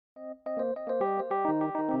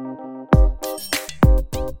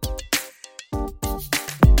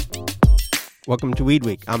Welcome to Weed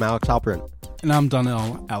Week. I'm Alex Halperin. And I'm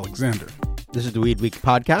Donnell Alexander. This is the Weed Week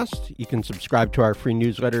podcast. You can subscribe to our free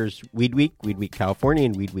newsletters, Weed Week California,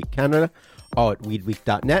 and Weed Week Canada, all at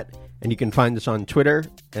weedweek.net. And you can find us on Twitter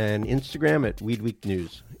and Instagram at Weed Week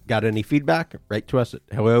News. Got any feedback? Write to us at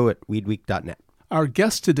hello@weedweek.net. Our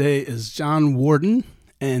guest today is John Worden,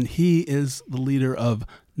 and he is the leader of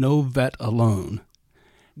No Vet Alone.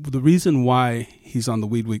 The reason why he's on the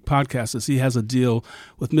Weed Week podcast is he has a deal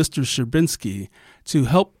with Mr. Sherbinski to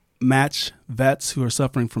help match vets who are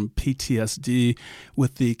suffering from PTSD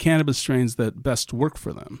with the cannabis strains that best work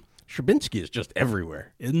for them. Sherbinski is just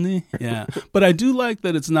everywhere. Isn't he? Yeah. But I do like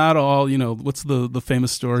that it's not all, what's the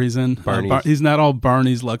famous story he's in? Barney's. He's not all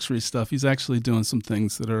Barney's luxury stuff. He's actually doing some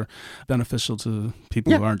things that are beneficial to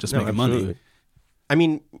people who aren't just making money. I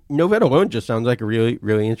mean, No Vet Alone just sounds like a really,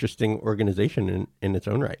 really interesting organization in its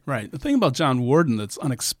own right. Right. The thing about John Worden that's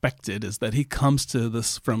unexpected is that he comes to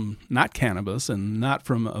this from not cannabis and not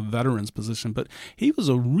from a veteran's position, but he was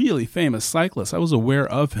a really famous cyclist. I was aware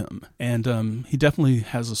of him, and he definitely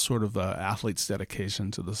has a sort of athlete's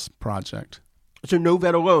dedication to this project. So No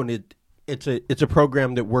Vet Alone, it's a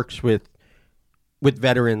program that works with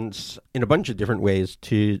veterans in a bunch of different ways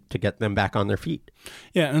to get them back on their feet.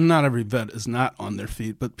 Yeah, and not every vet is not on their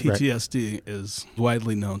feet, but PTSD is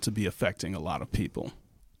widely known to be affecting a lot of people.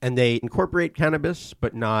 And they incorporate cannabis,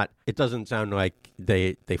 but it doesn't sound like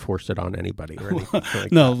they force it on anybody or anything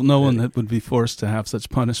like no, that. No one would be forced to have such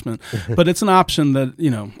punishment. But it's an option that,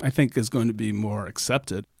 I think is going to be more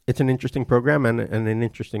accepted. It's an interesting program and an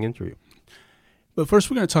interesting interview. But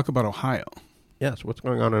first we're going to talk about Ohio. Yes, what's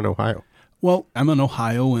going on in Ohio? Well, I'm an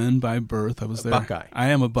Ohioan by birth. I was there. Buckeye. I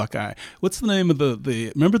am a Buckeye. What's the name of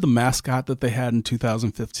the remember the mascot that they had in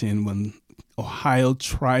 2015 when Ohio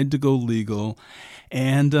tried to go legal?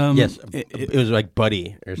 And yes, it was like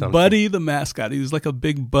Buddy or something. Buddy the mascot. He was like a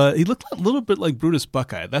big bud. He looked a little bit like Brutus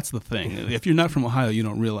Buckeye. That's the thing. If you're not from Ohio, you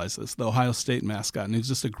don't realize this. The Ohio State mascot, and he was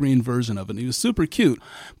just a green version of it. And he was super cute,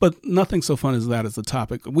 but nothing so fun as that as the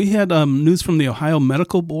topic. We had news from the Ohio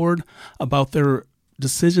Medical Board about their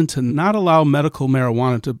decision to not allow medical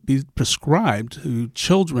marijuana to be prescribed to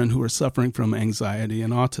children who are suffering from anxiety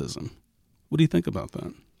and autism. What do you think about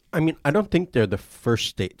that? I mean, I don't think they're the first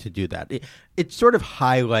state to do that. It sort of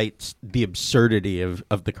highlights the absurdity of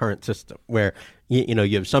the current system where, you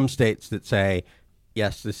have some states that say,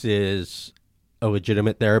 yes, this is a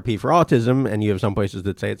legitimate therapy for autism, and you have some places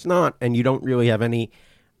that say it's not, and you don't really have any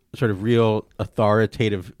sort of real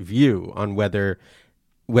authoritative view on whether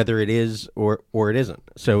it is or it isn't.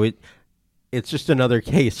 So it's just another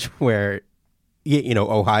case where,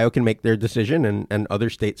 Ohio can make their decision and other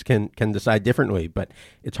states can decide differently, but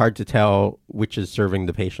it's hard to tell which is serving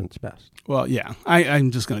the patients best. Well, yeah, I'm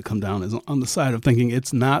just going to come down on the side of thinking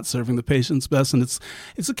it's not serving the patients best, and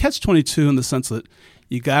it's a catch-22 in the sense that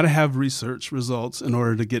you got to have research results in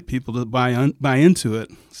order to get people to buy into it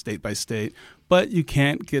state by state, but you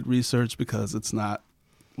can't get research because it's not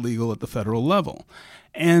legal at the federal level.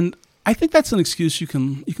 And I think that's an excuse you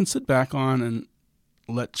can sit back on and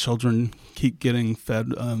let children keep getting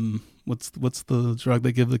fed. What's the drug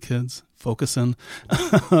they give the kids? Focusing,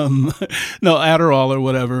 no, Adderall or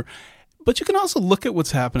whatever. But you can also look at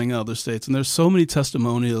what's happening in other states, and there's so many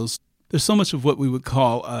testimonials. There's so much of what we would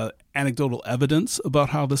call anecdotal evidence about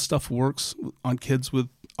how this stuff works on kids with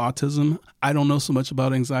autism. I don't know so much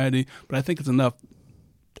about anxiety, but I think it's enough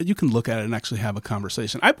that you can look at it and actually have a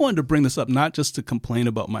conversation. I wanted to bring this up not just to complain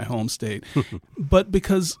about my home state, but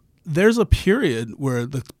because there's a period where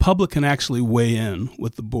the public can actually weigh in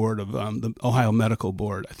with the board of the Ohio Medical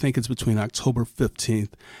Board. I think it's between October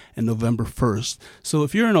 15th and November 1st. So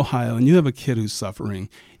if you're in Ohio and you have a kid who's suffering,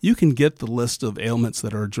 you can get the list of ailments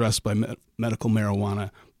that are addressed by medical marijuana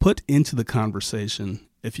put into the conversation.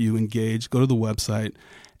 If you engage, go to the website,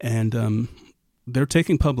 and they're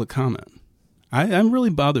taking public comment. I'm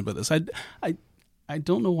really bothered by this. I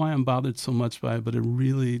don't know why I'm bothered so much by it, but it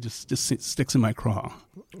really just sticks in my craw.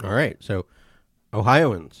 All right. So,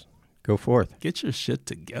 Ohioans, go forth. Get your shit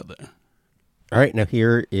together. All right. Now,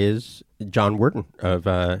 here is John Worden of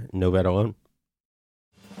No Vet Alone.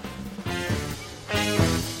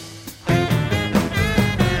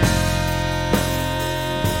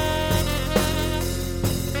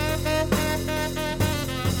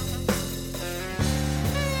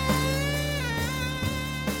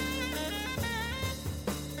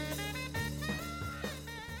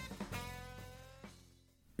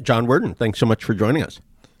 John Worden, thanks so much for joining us.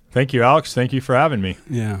 Thank you, Alex. Thank you for having me.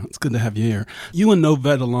 Yeah, it's good to have you here. You and No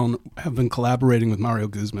Vet Alone have been collaborating with Mario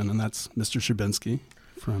Guzman, and that's Mr. Sherbinski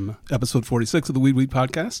from episode 46 of the Weed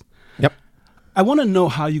podcast. Yep. I want to know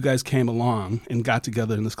how you guys came along and got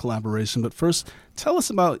together in this collaboration. But first, tell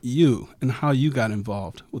us about you and how you got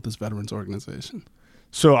involved with this veterans organization.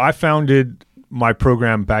 So I founded my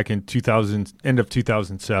program back in end of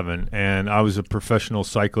 2007, and I was a professional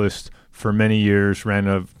cyclist for many years, ran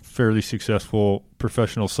a fairly successful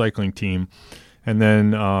professional cycling team. And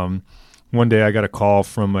then one day I got a call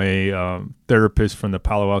from a therapist from the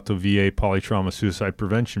Palo Alto VA Polytrauma Suicide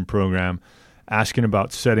Prevention Program asking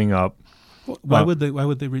about setting up. Why would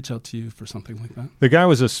they reach out to you for something like that? The guy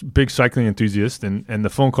was a big cycling enthusiast, and the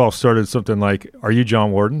phone call started something like, "Are you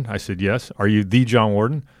John Warden?" I said, "Yes." "Are you the John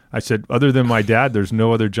Warden?" I said, "Other than my dad, there's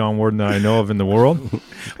no other John Warden that I know of in the world."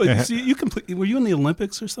 Wait, so were you in the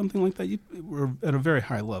Olympics or something like that? You were at a very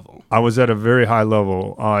high level. I was at a very high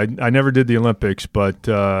level. I never did the Olympics, but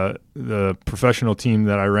the professional team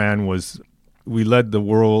that I ran we led the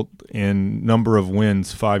world in number of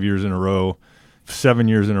wins 5 years in a row. 7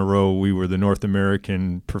 years in a row, we were the North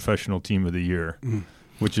American Professional Team of the Year,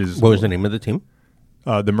 which is... What was the name of the team?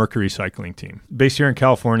 The Mercury Cycling Team, based here in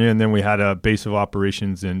California, and then we had a base of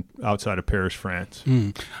operations outside of Paris, France.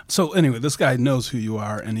 So anyway, this guy knows who you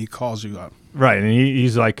are, and he calls you up. Right, and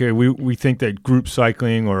he's like, we think that group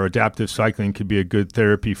cycling or adaptive cycling could be a good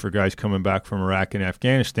therapy for guys coming back from Iraq and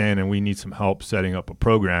Afghanistan, and we need some help setting up a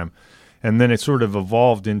program. And then it sort of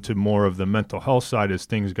evolved into more of the mental health side as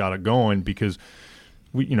things got going, because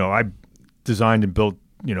I designed and built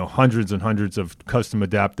hundreds and hundreds of custom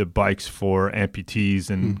adaptive bikes for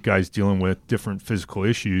amputees and guys dealing with different physical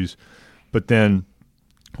issues. But then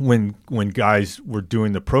when guys were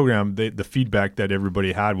doing the program, the feedback that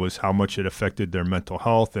everybody had was how much it affected their mental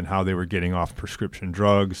health and how they were getting off prescription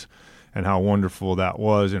drugs and how wonderful that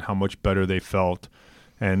was and how much better they felt.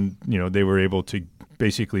 And, they were able to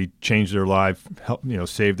basically change their life, help,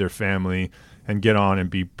 save their family, and get on and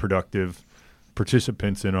be productive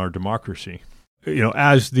participants in our democracy.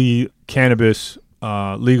 As the cannabis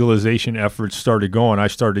legalization efforts started going, I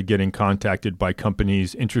started getting contacted by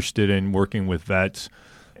companies interested in working with vets,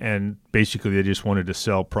 and basically they just wanted to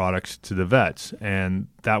sell products to the vets, and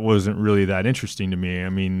that wasn't really that interesting to me. I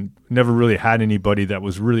mean, never really had anybody that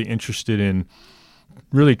was really interested in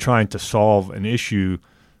really trying to solve an issue,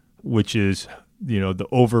 which is the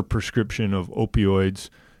overprescription of opioids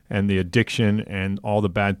and the addiction and all the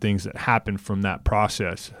bad things that happen from that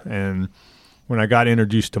process. And when I got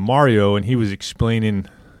introduced to Mario and he was explaining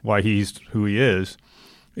why he's who he is,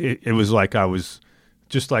 it was like I was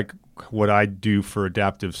just like what I do for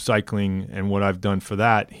adaptive cycling and what I've done for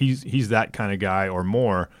that. He's that kind of guy or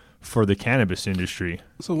more for the cannabis industry.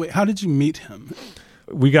 So wait, how did you meet him?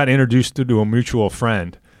 We got introduced to a mutual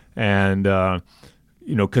friend, and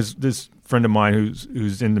because this friend of mine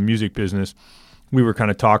who's in the music business, we were kind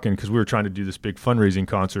of talking because we were trying to do this big fundraising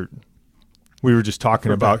concert. We were just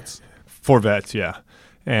talking for vets, yeah.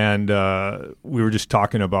 And we were just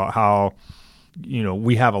talking about how,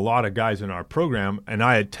 we have a lot of guys in our program, and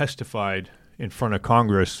I had testified in front of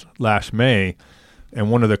Congress last May,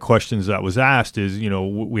 and one of the questions that was asked is,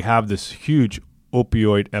 we have this huge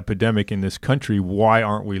opioid epidemic in this country. Why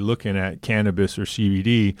aren't we looking at cannabis or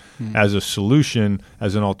CBD as a solution,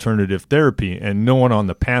 as an alternative therapy? And no one on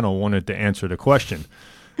the panel wanted to answer the question.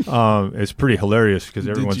 It's pretty hilarious because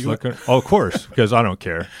everyone's looking. Oh, of course, because I don't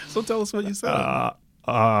care. So tell us what you said.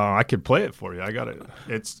 I could play it for you. I got it.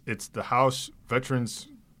 It's the House Veterans.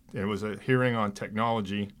 It was a hearing on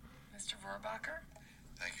technology. Mr. Verbacher?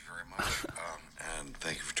 Thank you very much, and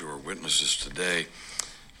thank you to our witnesses today.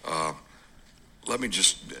 Let me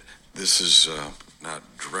this is not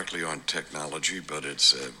directly on technology, but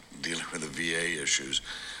it's dealing with the VA issues.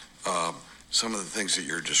 Some of the things that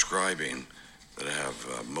you're describing that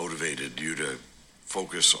have motivated you to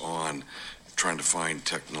focus on trying to find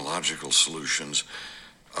technological solutions,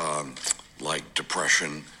 like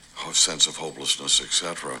depression, sense of hopelessness,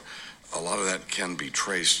 etc. A lot of that can be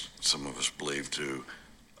traced, some of us believe, to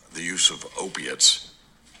the use of opiates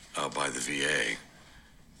by the VA.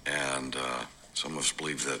 And some of us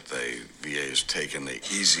believe that the VA has taken the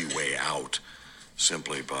easy way out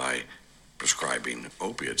simply by prescribing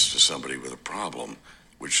opiates to somebody with a problem,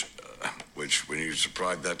 which when you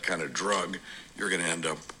prescribe that kind of drug, you're going to end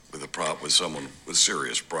up with someone with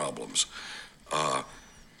serious problems.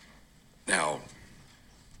 Now,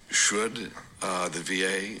 should the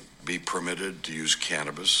VA be permitted to use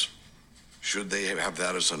cannabis? Should they have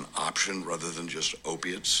that as an option rather than just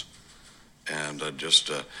opiates? And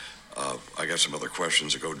I got some other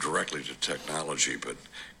questions that go directly to technology, but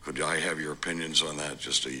could I have your opinions on that?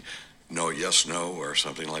 Just a no, yes, no, or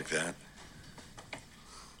something like that?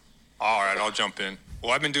 All right, I'll jump in.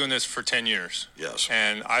 Well, I've been doing this for 10 years. Yes.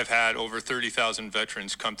 And I've had over 30,000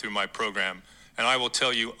 veterans come through my program. And I will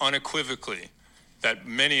tell you unequivocally that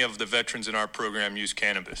many of the veterans in our program use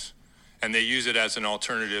cannabis. And they use it as an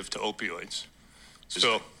alternative to opioids.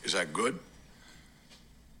 Is that good?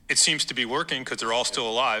 It seems to be working because they're all still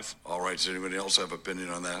alive. All right. Does anybody else have opinion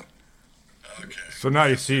on that? Okay. So now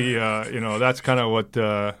you see, that's kind of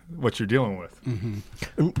what you're dealing with.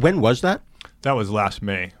 Mm-hmm. When was that? That was last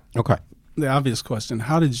May. Okay. The obvious question,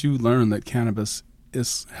 how did you learn that cannabis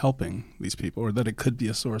is helping these people or that it could be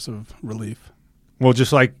a source of relief? Well,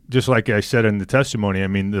 just like I said in the testimony, I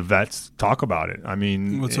mean, the vets talk about it. I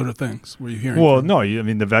mean, what sort of things were you hearing? Well, no, I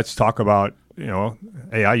mean, the vets talk about,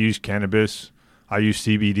 hey, I use cannabis, I use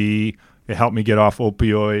CBD, it helped me get off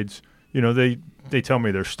opioids. They tell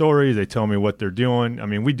me their stories, they tell me what they're doing. I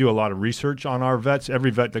mean, we do a lot of research on our vets.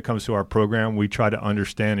 Every vet that comes to our program, we try to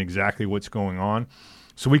understand exactly what's going on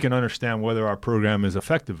so we can understand whether our program is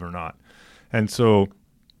effective or not. And so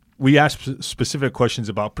we ask specific questions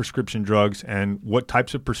about prescription drugs and what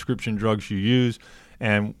types of prescription drugs you use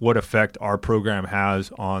and what effect our program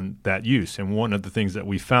has on that use. And one of the things that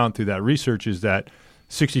we found through that research is that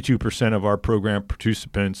 62% of our program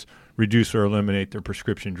participants reduce or eliminate their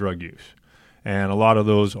prescription drug use. And a lot of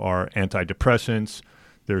those are antidepressants,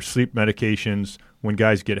 they're sleep medications. When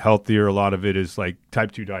guys get healthier, a lot of it is like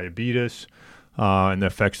type 2 diabetes and the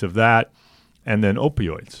effects of that, and then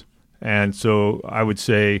opioids. And so I would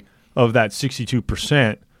say of that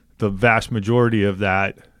 62%, the vast majority of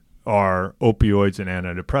that are opioids and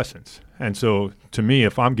antidepressants. And so to me,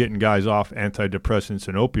 if I'm getting guys off antidepressants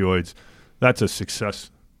and opioids, that's a success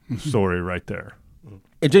story right there.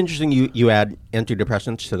 It's interesting you add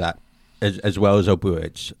antidepressants to that as well as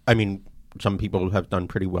opioids. I mean, some people have done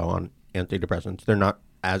pretty well on antidepressants. They're not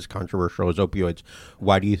as controversial as opioids.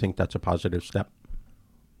 Why do you think that's a positive step?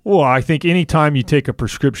 Well, I think anytime you take a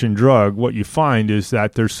prescription drug, what you find is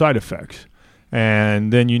that there's side effects.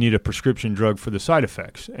 And then you need a prescription drug for the side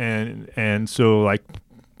effects. And so, like,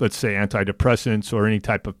 let's say antidepressants or any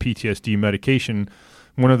type of PTSD medication,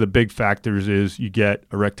 one of the big factors is you get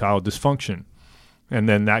erectile dysfunction. And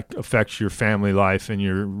then that affects your family life and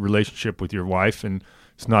your relationship with your wife. And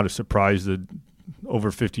it's not a surprise that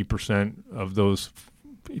over 50% of those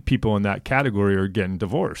people in that category are getting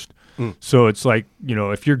divorced. So it's like,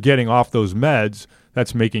 if you're getting off those meds,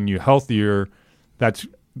 that's making you healthier. That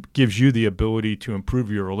gives you the ability to improve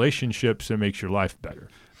your relationships and makes your life better.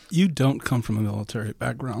 You don't come from a military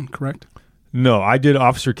background, correct? No, I did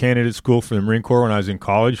officer candidate school for the Marine Corps when I was in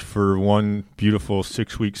college for one beautiful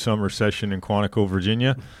 6-week summer session in Quantico,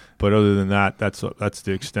 Virginia. But other than that, that's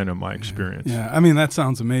the extent of my experience. Yeah, I mean, that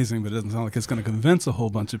sounds amazing, but it doesn't sound like it's going to convince a whole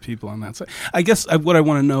bunch of people on that side. I guess what I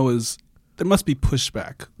want to know is there must be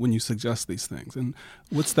pushback when you suggest these things. And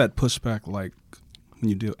what's that pushback like when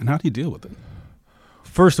you do it? And how do you deal with it?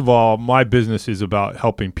 First of all, my business is about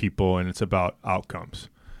helping people, and it's about outcomes.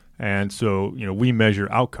 And so, we measure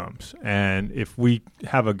outcomes. And if we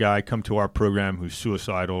have a guy come to our program who's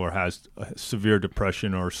suicidal or has severe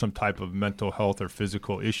depression or some type of mental health or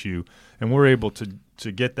physical issue, and we're able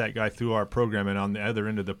to get that guy through our program, and on the other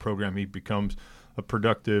end of the program, he becomes a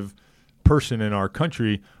productive person in our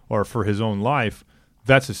country or for his own life,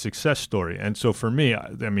 that's a success story. And so for me,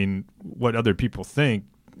 I mean, what other people think,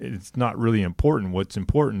 it's not really important. What's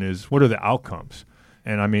important is what are the outcomes?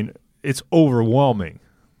 And I mean, it's overwhelming.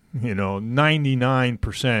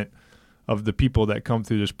 99% of the people that come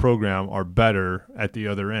through this program are better at the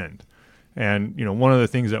other end. And, one of the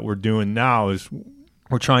things that we're doing now is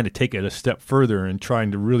we're trying to take it a step further and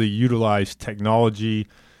trying to really utilize technology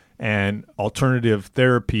and alternative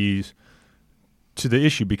therapies to the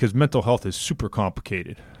issue, because mental health is super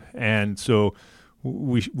complicated. And so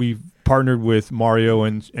we've partnered with Mario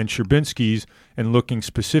and Sherbinsky's and looking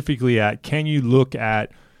specifically at, can you look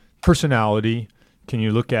at personality, can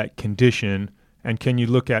you look at condition, and can you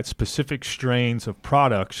look at specific strains of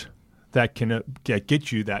products that can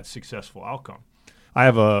get you that successful outcome? I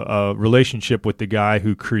have a relationship with the guy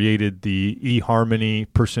who created the eHarmony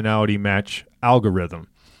personality match algorithm.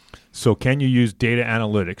 So can you use data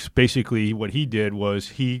analytics? Basically, what he did was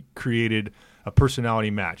he created a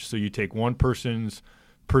personality match. So you take one person's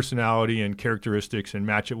personality and characteristics and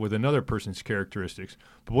match it with another person's characteristics.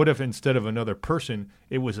 But what if instead of another person,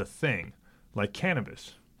 it was a thing like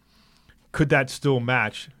cannabis? Could that still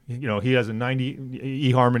match? He has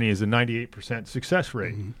eHarmony is a 98% success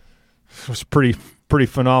rate. Mm-hmm. It's pretty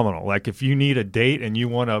phenomenal. Like if you need a date and you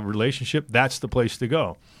want a relationship, that's the place to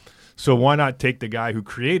go. So why not take the guy who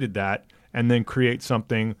created that and then create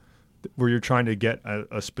something where you're trying to get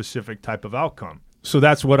a specific type of outcome? So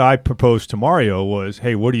that's what I proposed to Mario was,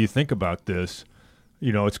 hey, what do you think about this?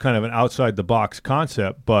 it's kind of an outside the box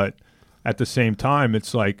concept, but at the same time,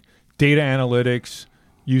 it's like data analytics,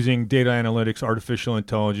 using data analytics, artificial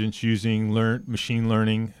intelligence, using machine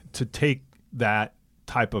learning to take that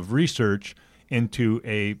type of research into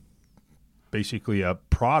basically a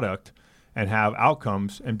product and have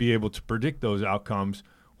outcomes and be able to predict those outcomes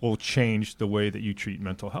will change the way that you treat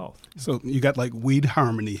mental health. So you got like weed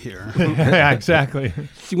harmony here. Yeah, exactly.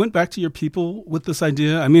 You went back to your people with this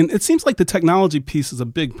idea. I mean, it seems like the technology piece is a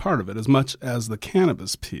big part of it as much as the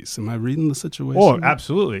cannabis piece. Am I reading the situation? Oh,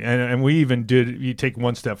 absolutely. And we even you take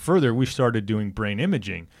one step further, we started doing brain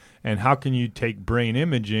imaging. And how can you take brain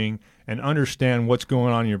imaging and understand what's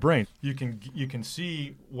going on in your brain? You can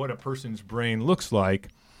see what a person's brain looks like,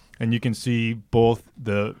 and you can see both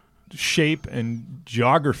the shape and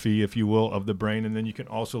geography, if you will, of the brain, and then you can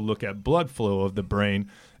also look at blood flow of the brain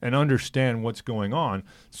and understand what's going on,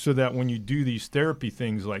 so that when you do these therapy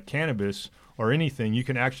things like cannabis or anything, you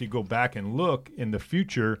can actually go back and look in the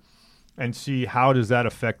future and see how does that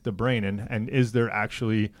affect the brain, and is there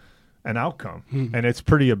actually an outcome. And it's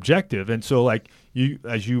pretty objective. And so, like,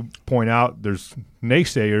 as you point out, there's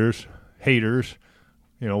naysayers, haters,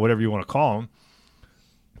 whatever you want to call them,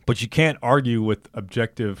 but you can't argue with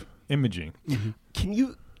objective imaging. Can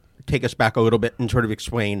you take us back a little bit and sort of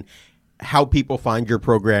explain how people find your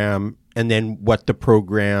program and then what the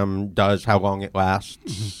program does, how long it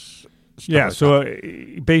lasts? Yeah, like so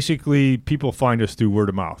basically people find us through word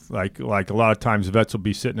of mouth. Like a lot of times vets will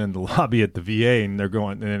be sitting in the lobby at the VA and they're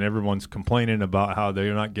going, and everyone's complaining about how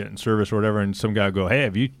they're not getting service or whatever, and some guy will go, hey,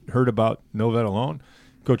 have you heard about No Vet Alone?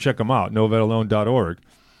 Go check them out, novetalone.org.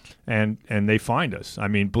 And they find us. I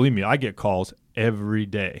mean, believe me, I get calls every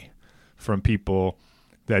day from people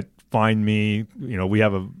that find me. We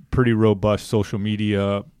have a pretty robust social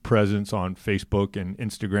media presence on Facebook and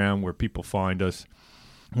Instagram where people find us.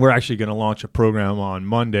 We're actually going to launch a program on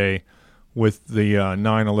Monday with the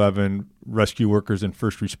 9/11 rescue workers and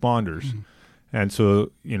first responders. And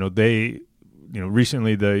so,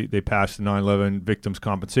 recently they passed the 9/11 Victims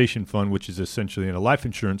Compensation Fund, which is essentially a life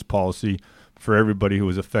insurance policy for everybody who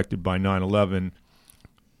was affected by 9/11,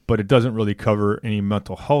 but it doesn't really cover any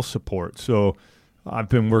mental health support. So I've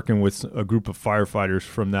been working with a group of firefighters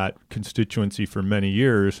from that constituency for many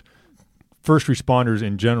years. First responders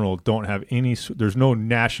in general don't have there's no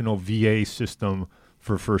national VA system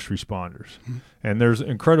for first responders. And there's an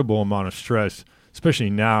incredible amount of stress, especially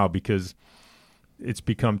now because it's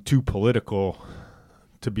become too political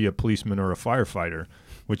to be a policeman or a firefighter,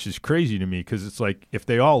 which is crazy to me because it's like if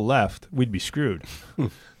they all left, we'd be screwed.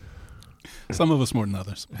 Some of us more than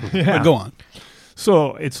others. Yeah. But go on.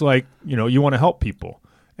 So it's like, you want to help people,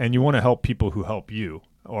 and you want to help people who help you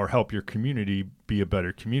or help your community be a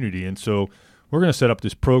better community. And so we're going to set up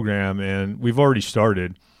this program, and we've already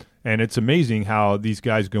started. And it's amazing how these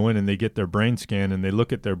guys go in and they get their brain scan, and they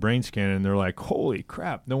look at their brain scan and they're like, holy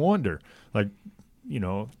crap, no wonder. Like,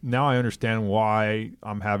 now I understand why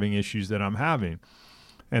I'm having issues that I'm having.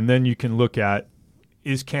 And then you can look at,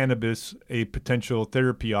 is cannabis a potential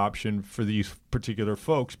therapy option for these particular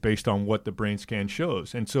folks based on what the brain scan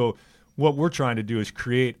shows? And so what we're trying to do is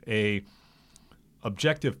create a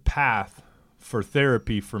objective path for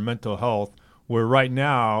therapy for mental health, where right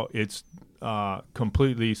now it's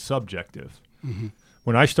completely subjective.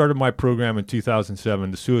 When I started my program in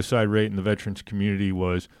 2007, the suicide rate in the veterans community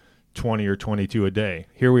was 20 or 22 a day.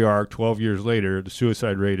 Here we are 12 years later, the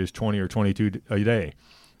suicide rate is 20 or 22 a day.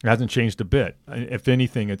 It hasn't changed a bit. If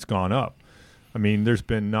anything, it's gone up. I mean, there's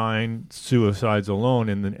been 9 suicides alone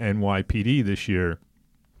in the NYPD this year.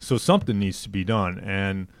 So something needs to be done.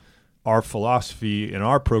 And our philosophy in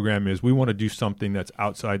our program is we want to do something that's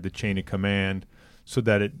outside the chain of command so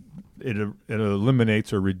that it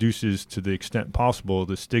eliminates or reduces to the extent possible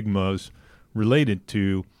the stigmas related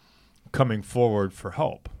to coming forward for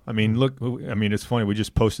help. I mean, it's funny. We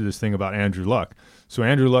just posted this thing about Andrew Luck. So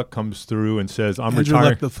Andrew Luck comes through and says, I'm Andrew retiring.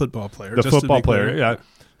 Luck, the football player. The football player, yeah.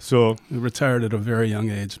 So he retired at a very young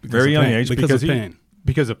age because of pain.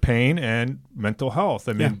 Because of pain and mental health.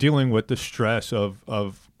 I mean, dealing with the stress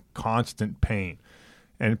of constant pain.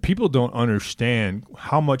 And people don't understand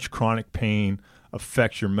how much chronic pain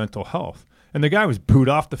affects your mental health. And the guy was booed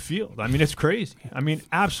off the field. I mean, it's crazy. I mean,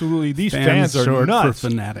 absolutely, these fans are short nuts. For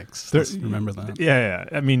fanatics. Let's remember that. Yeah.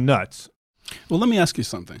 I mean, nuts. Well, let me ask you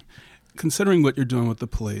something. Considering what you're doing with the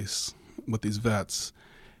police, with these vets,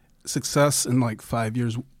 success in like 5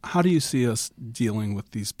 years, how do you see us dealing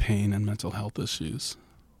with these pain and mental health issues?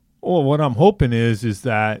 Well, what I'm hoping is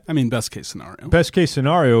that... I mean, best case scenario. Best case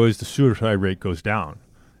scenario is the suicide rate goes down.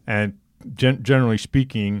 And generally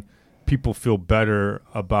speaking, people feel better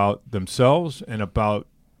about themselves and about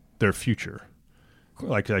their future.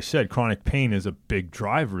 like I said, chronic pain is a big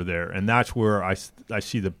driver there. And that's where I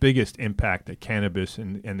see the biggest impact that cannabis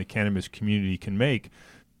and the cannabis community can make.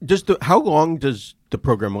 How long does the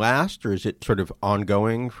program last, or is it sort of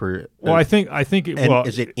ongoing for? Well, I think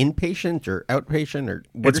is it inpatient or outpatient, or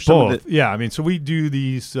what it's both? Yeah, I mean, so we do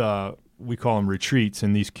these. We call them retreats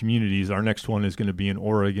in these communities. Our next one is going to be in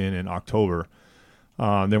Oregon in October.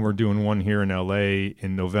 Then we're doing one here in LA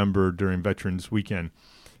in November during Veterans Weekend,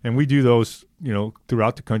 and we do those,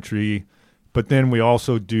 throughout the country. But then we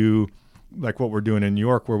also do, like what we're doing in New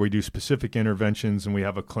York, where we do specific interventions, and we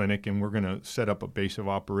have a clinic, and we're going to set up a base of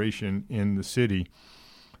operation in the city.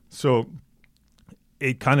 So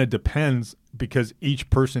it kind of depends, because each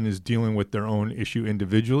person is dealing with their own issue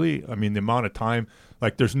individually. I mean, the amount of time,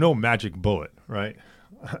 like there's no magic bullet, right?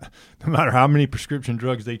 No matter how many prescription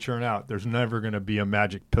drugs they churn out, there's never going to be a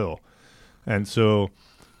magic pill. And so,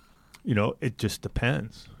 it just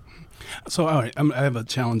depends. So, all right, I have a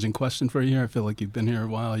challenging question for you here. I feel like you've been here a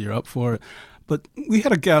while. You're up for it. But we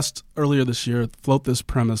had a guest earlier this year float this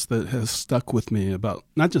premise that has stuck with me about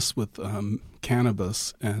not just with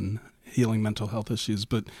cannabis and healing mental health issues,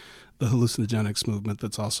 but the hallucinogenics movement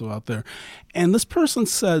that's also out there. And this person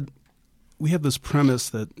said, we have this premise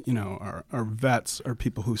that, our vets are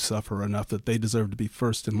people who suffer enough that they deserve to be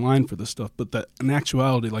first in line for this stuff, but that in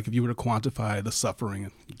actuality, like if you were to quantify the suffering,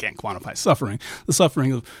 and you can't quantify suffering, the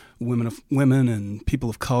suffering of women and people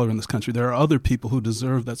of color in this country, there are other people who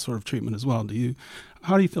deserve that sort of treatment as well.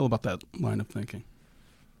 How do you feel about that line of thinking?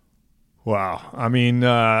 Wow. I mean,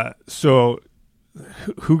 so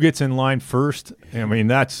who gets in line first? I mean,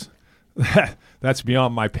 that's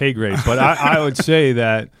beyond my pay grade, but I would say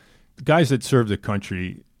that guys that serve the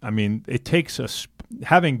country, I mean, it takes us,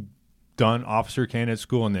 having done officer candidate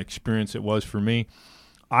school and the experience it was for me,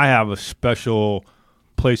 I have a special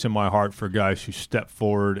place in my heart for guys who step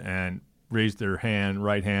forward and raise their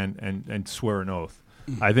right hand and swear an oath.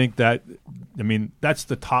 Mm-hmm. I think that's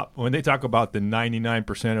the top. When they talk about the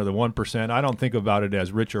 99% or the 1%, I don't think about it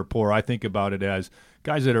as rich or poor. I think about it as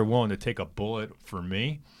guys that are willing to take a bullet for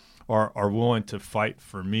me, or are willing to fight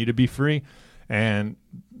for me to be free. And,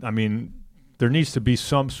 I mean, there needs to be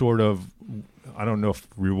some sort of, I don't know if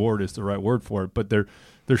reward is the right word for it, but there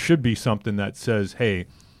should be something that says, hey,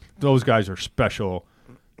 those guys are special,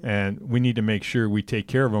 and we need to make sure we take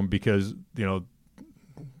care of them, because,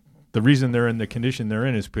 the reason they're in the condition they're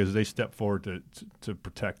in is because they step forward to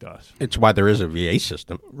protect us. It's why there is a VA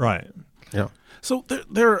system. Right. Yeah. So but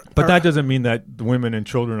that doesn't mean that women and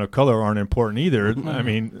children of color aren't important either. I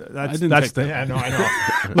mean, that's the. I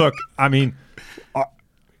know. Look, I mean,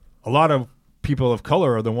 a lot of people of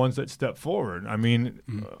color are the ones that step forward. I mean,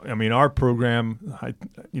 our program,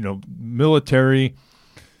 military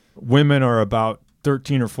women are about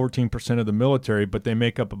 13 or 14% of the military, but they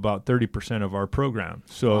make up about 30% of our program.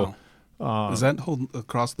 So. Wow. Does that hold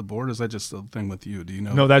across the board? Or is that just a thing with you? Do you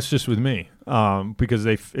know? No, that's just with me, because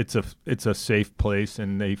it's a safe place,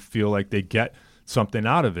 and they feel like they get something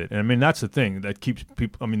out of it. And I mean, that's the thing that keeps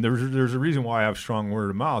people. I mean, there's a reason why I have strong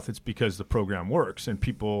word of mouth. It's because the program works, and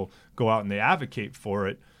people go out and they advocate for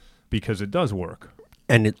it because it does work.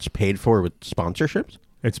 And it's paid for with sponsorships?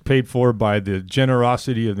 It's paid for by the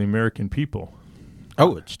generosity of the American people.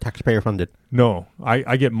 Oh, it's taxpayer funded. No,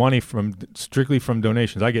 I get money strictly from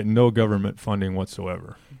donations. I get no government funding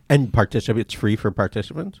whatsoever. And it's free for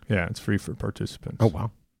participants? Yeah, it's free for participants. Oh,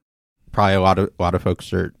 wow. Probably a lot of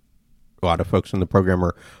folks in the program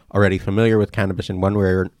are already familiar with cannabis in one way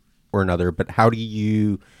or another. But how do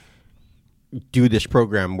you do this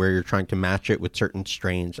program where you're trying to match it with certain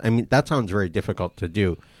strains? I mean, that sounds very difficult to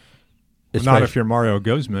do. Not if you're Mario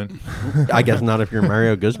Guzman. I guess not if you're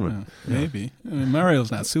Mario Guzman. Maybe. I mean, Mario's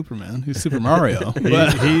not Superman. He's Super Mario.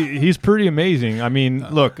 He's pretty amazing. I mean,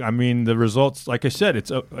 look, the results, like I said,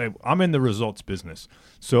 I'm in the results business.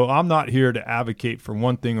 So I'm not here to advocate for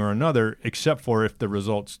one thing or another, except for if the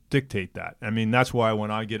results dictate that. I mean, that's why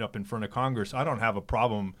when I get up in front of Congress, I don't have a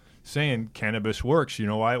problem saying cannabis works. You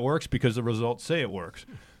know why it works? Because the results say it works.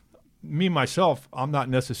 Me, myself, I'm not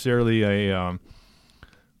necessarily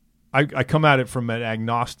I come at it from an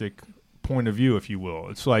agnostic point of view, if you will.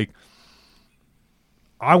 It's like,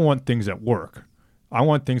 I want things that work. I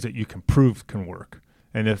want things that you can prove can work.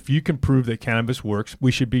 And if you can prove that cannabis works, we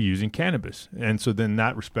should be using cannabis. And so then in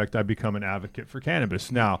that respect, I become an advocate for cannabis.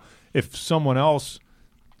 Now, if someone else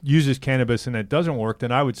uses cannabis and it doesn't work,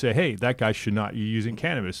 then I would say, hey, that guy should not be using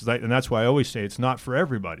cannabis. And that's why I always say it's not for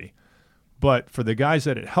everybody. But for the guys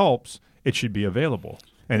that it helps, it should be available,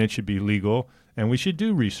 and it should be legal. And we should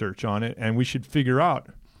do research on it, and we should figure out,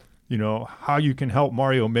 how you can help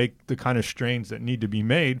Mario make the kind of strains that need to be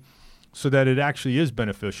made so that it actually is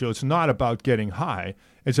beneficial. It's not about getting high.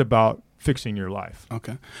 It's about fixing your life.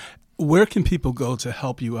 Okay. Where can people go to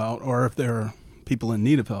help you out, or if there are people in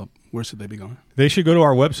need of help, where should they be going? They should go to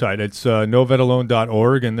our website. It's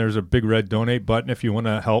novetalone.org, and there's a big red donate button if you want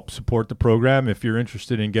to help support the program. If you're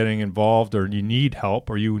interested in getting involved or you need help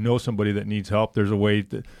or you know somebody that needs help, there's a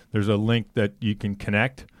link that you can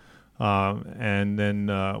connect, and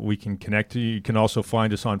then we can connect to you. You can also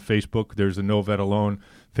find us on Facebook. There's a No Vet Alone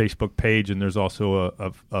Facebook page, and there's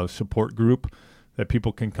also a support group that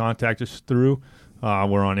people can contact us through.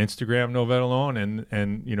 We're on Instagram, No Vet Alone,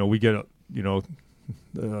 and we get a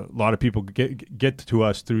lot of people get to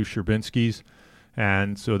us through Sherbinski's,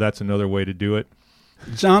 and so that's another way to do it.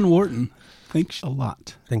 John Wharton, thanks a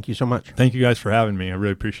lot. Thank you so much. Thank you guys for having me. I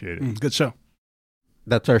really appreciate it. Good show.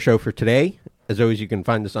 That's our show for today. As always, you can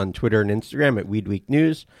find us on Twitter and Instagram at Weed Week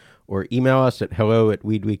News, or email us at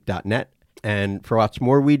hello@weedweek.net. And for lots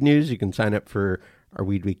more weed news, you can sign up for our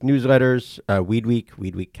Weed Week newsletters, Weed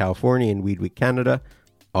Week California, and Weed Week Canada,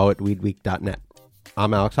 all at weedweek.net.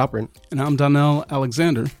 I'm Alex Halperin. And I'm Donnell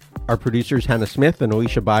Alexander. Our producers, Hannah Smith and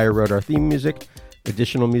Alicia Beyer, wrote our theme music.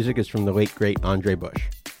 Additional music is from the late, great Andre Bush.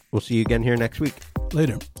 We'll see you again here next week.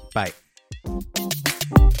 Later. Bye.